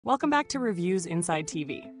Welcome back to Reviews Inside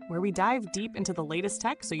TV, where we dive deep into the latest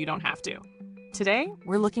tech so you don't have to. Today,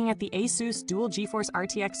 we're looking at the ASUS Dual GeForce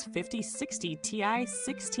RTX 5060 Ti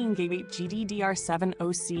 16GB GDDR7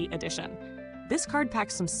 OC Edition. This card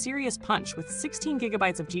packs some serious punch with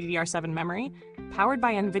 16GB of GDDR7 memory, powered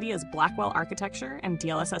by NVIDIA's Blackwell architecture and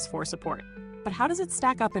DLSS 4 support. But how does it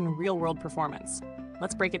stack up in real-world performance?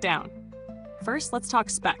 Let's break it down. First, let's talk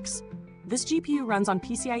specs. This GPU runs on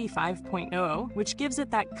PCIe 5.0, which gives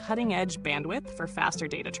it that cutting-edge bandwidth for faster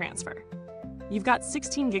data transfer. You've got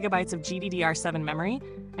 16GB of GDDR7 memory,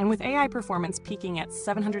 and with AI performance peaking at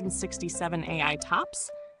 767 AI tops,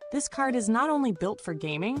 this card is not only built for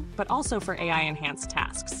gaming, but also for AI-enhanced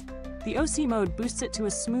tasks. The OC mode boosts it to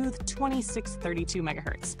a smooth 2632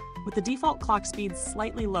 MHz, with the default clock speed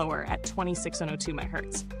slightly lower at 2602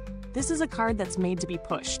 MHz. This is a card that's made to be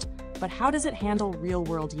pushed, but how does it handle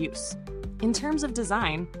real-world use? In terms of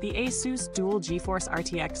design, the ASUS Dual GeForce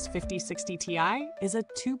RTX 5060 Ti is a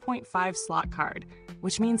 2.5 slot card,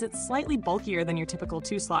 which means it's slightly bulkier than your typical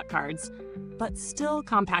 2-slot cards, but still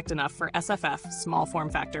compact enough for SFF small form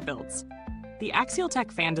factor builds. The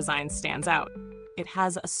Axial-tech fan design stands out. It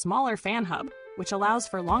has a smaller fan hub, which allows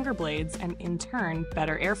for longer blades and in turn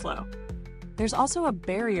better airflow. There's also a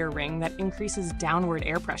barrier ring that increases downward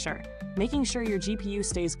air pressure, making sure your GPU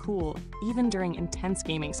stays cool even during intense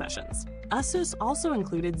gaming sessions. ASUS also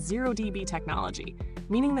included 0 dB technology,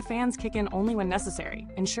 meaning the fans kick in only when necessary,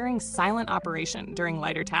 ensuring silent operation during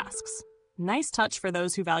lighter tasks. Nice touch for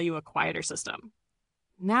those who value a quieter system.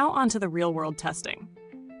 Now onto the real-world testing.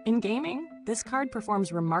 In gaming, this card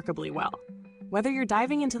performs remarkably well. Whether you're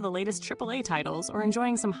diving into the latest AAA titles or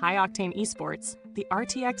enjoying some high-octane esports, the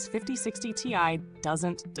RTX 5060 Ti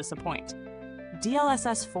doesn't disappoint.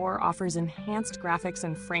 DLSS 4 offers enhanced graphics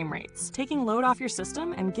and frame rates, taking load off your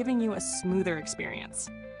system and giving you a smoother experience.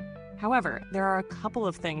 However, there are a couple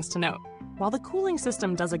of things to note. While the cooling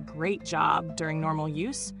system does a great job during normal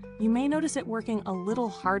use, you may notice it working a little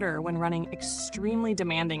harder when running extremely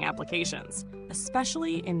demanding applications,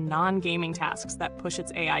 especially in non-gaming tasks that push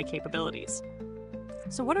its AI capabilities.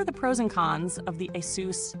 So what are the pros and cons of the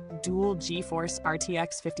ASUS Dual GeForce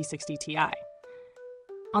RTX 5060 Ti?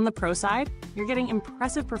 On the pro side, you're getting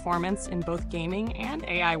impressive performance in both gaming and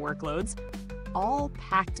AI workloads, all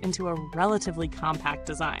packed into a relatively compact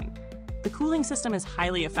design. The cooling system is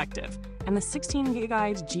highly effective, and the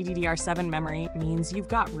 16GB GDDR7 memory means you've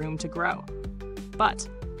got room to grow. But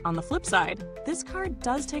on the flip side, this card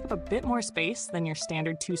does take up a bit more space than your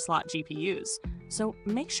standard 2-slot GPUs, so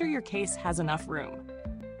make sure your case has enough room.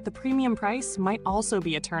 The premium price might also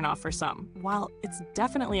be a turnoff for some. While it's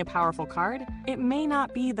definitely a powerful card, it may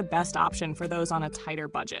not be the best option for those on a tighter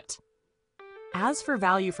budget. As for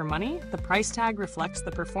value for money, the price tag reflects the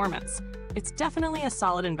performance. It's definitely a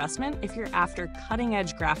solid investment if you're after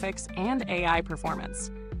cutting-edge graphics and AI performance.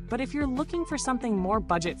 But if you're looking for something more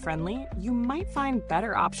budget-friendly, you might find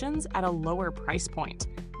better options at a lower price point,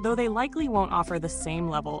 though they likely won't offer the same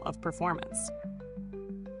level of performance.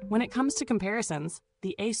 When it comes to comparisons,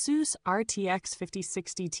 the ASUS RTX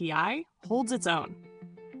 5060 Ti holds its own.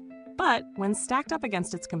 But when stacked up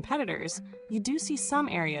against its competitors, you do see some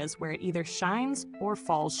areas where it either shines or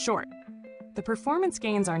falls short. The performance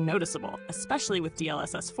gains are noticeable, especially with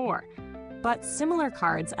DLSS 4, but similar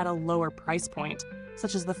cards at a lower price point,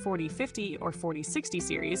 such as the 4050 or 4060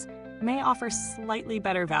 series, may offer slightly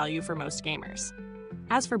better value for most gamers.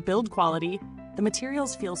 As for build quality, the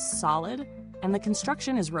materials feel solid and the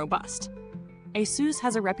construction is robust. ASUS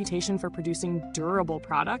has a reputation for producing durable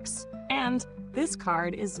products, and this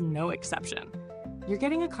card is no exception. You're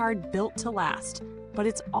getting a card built to last, but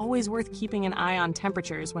it's always worth keeping an eye on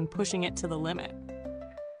temperatures when pushing it to the limit.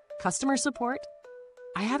 Customer support?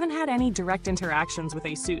 I haven't had any direct interactions with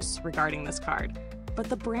ASUS regarding this card, but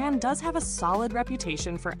the brand does have a solid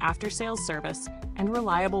reputation for after-sales service and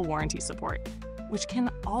reliable warranty support, which can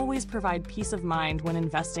always provide peace of mind when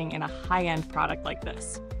investing in a high-end product like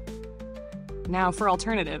this. Now for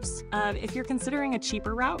alternatives, if you're considering a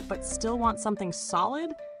cheaper route but still want something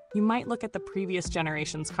solid, you might look at the previous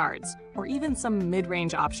generation's cards, or even some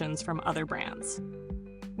mid-range options from other brands.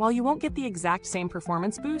 While you won't get the exact same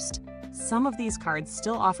performance boost, some of these cards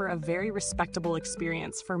still offer a very respectable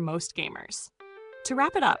experience for most gamers. To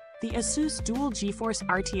wrap it up, the ASUS Dual GeForce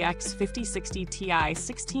RTX 5060 Ti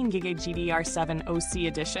 16GB GDDR7 OC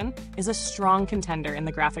Edition is a strong contender in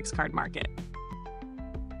the graphics card market.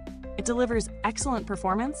 It delivers excellent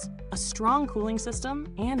performance, a strong cooling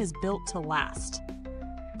system, and is built to last.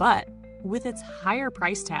 But with its higher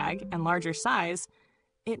price tag and larger size,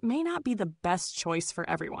 it may not be the best choice for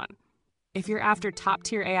everyone. If you're after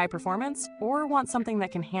top-tier AI performance or want something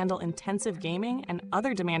that can handle intensive gaming and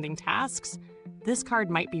other demanding tasks, this card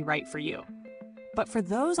might be right for you. But for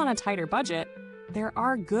those on a tighter budget, there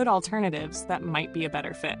are good alternatives that might be a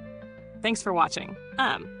better fit. Thanks for watching.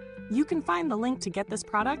 You can find the link to get this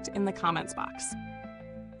product in the comments box.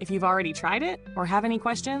 If you've already tried it or have any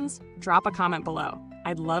questions, drop a comment below.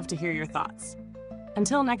 I'd love to hear your thoughts.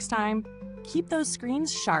 Until next time, keep those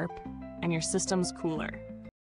screens sharp and your systems cooler.